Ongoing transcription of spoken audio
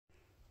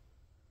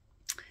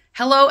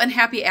Hello and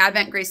happy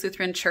Advent, Grace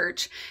Lutheran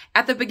Church.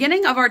 At the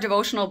beginning of our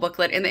devotional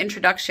booklet in the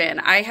introduction,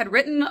 I had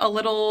written a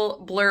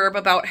little blurb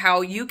about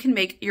how you can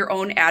make your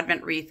own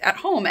Advent wreath at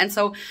home. And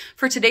so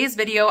for today's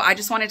video, I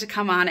just wanted to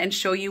come on and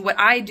show you what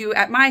I do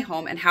at my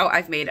home and how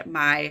I've made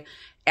my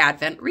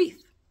Advent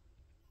wreath.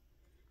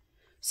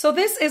 So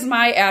this is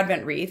my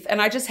Advent wreath, and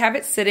I just have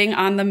it sitting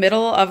on the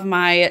middle of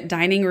my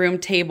dining room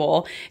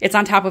table. It's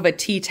on top of a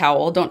tea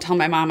towel. Don't tell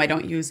my mom I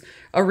don't use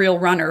a real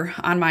runner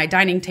on my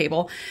dining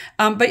table.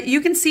 But you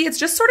can see it's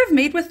just sort of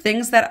made with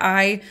things that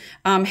I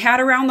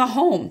had around the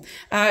home.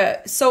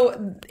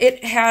 So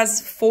it has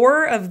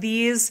 4 of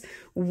these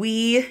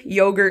wee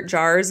yogurt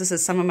jars. This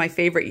is some of my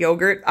favorite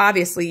yogurt.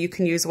 Obviously, you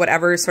can use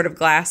whatever sort of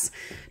glass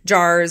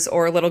jars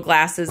or little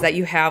glasses that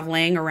you have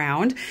laying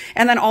around.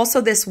 And then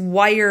also this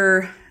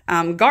wire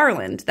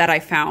garland that I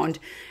found.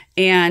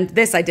 And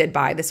this I did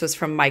buy. This was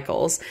from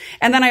Michael's.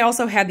 And then I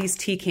also had these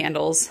tea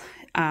candles.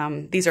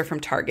 These are from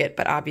Target,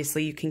 but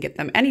obviously you can get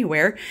them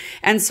anywhere.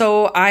 And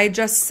so I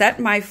just set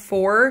my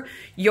 4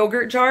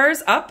 yogurt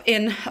jars up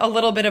in a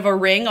little bit of a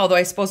ring, although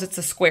I suppose it's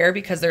a square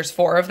because there's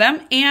 4 of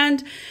them,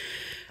 and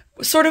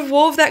sort of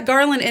wove that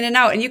garland in and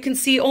out. And you can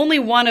see only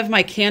one of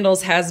my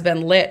candles has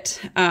been lit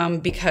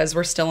because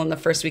we're still in the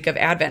first week of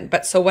Advent.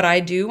 But so what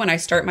I do when I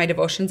start my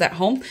devotions at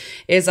home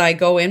is I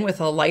go in with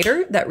a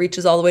lighter that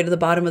reaches all the way to the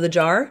bottom of the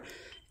jar,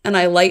 and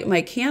I light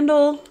my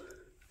candle,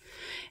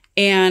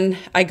 and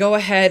I go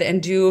ahead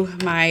and do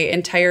my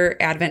entire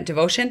Advent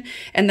devotion.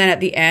 And then at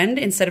the end,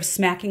 instead of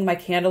smacking my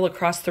candle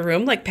across the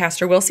room like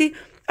Pastor Wilsey,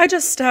 I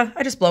just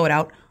blow it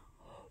out.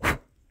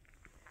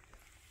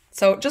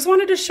 So just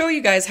wanted to show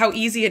you guys how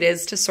easy it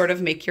is to sort of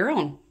make your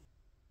own.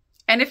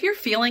 And if you're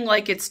feeling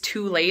like it's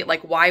too late,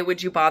 like why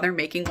would you bother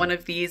making one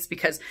of these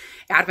because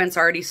Advent's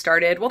already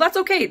started? Well, that's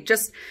okay.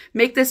 Just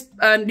make this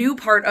a new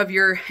part of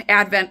your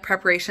Advent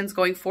preparations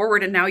going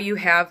forward. And now you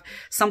have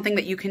something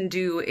that you can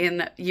do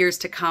in years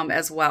to come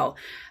as well.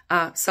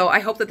 So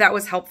I hope that that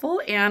was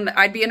helpful, and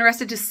I'd be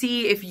interested to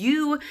see if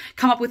you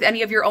come up with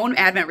any of your own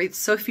Advent wreaths.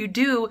 So if you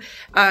do,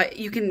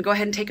 you can go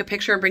ahead and take a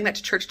picture and bring that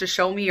to church to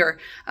show me, or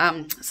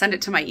send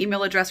it to my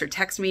email address or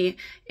text me,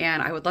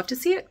 and I would love to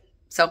see it.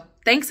 So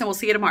thanks, and we'll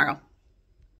see you tomorrow.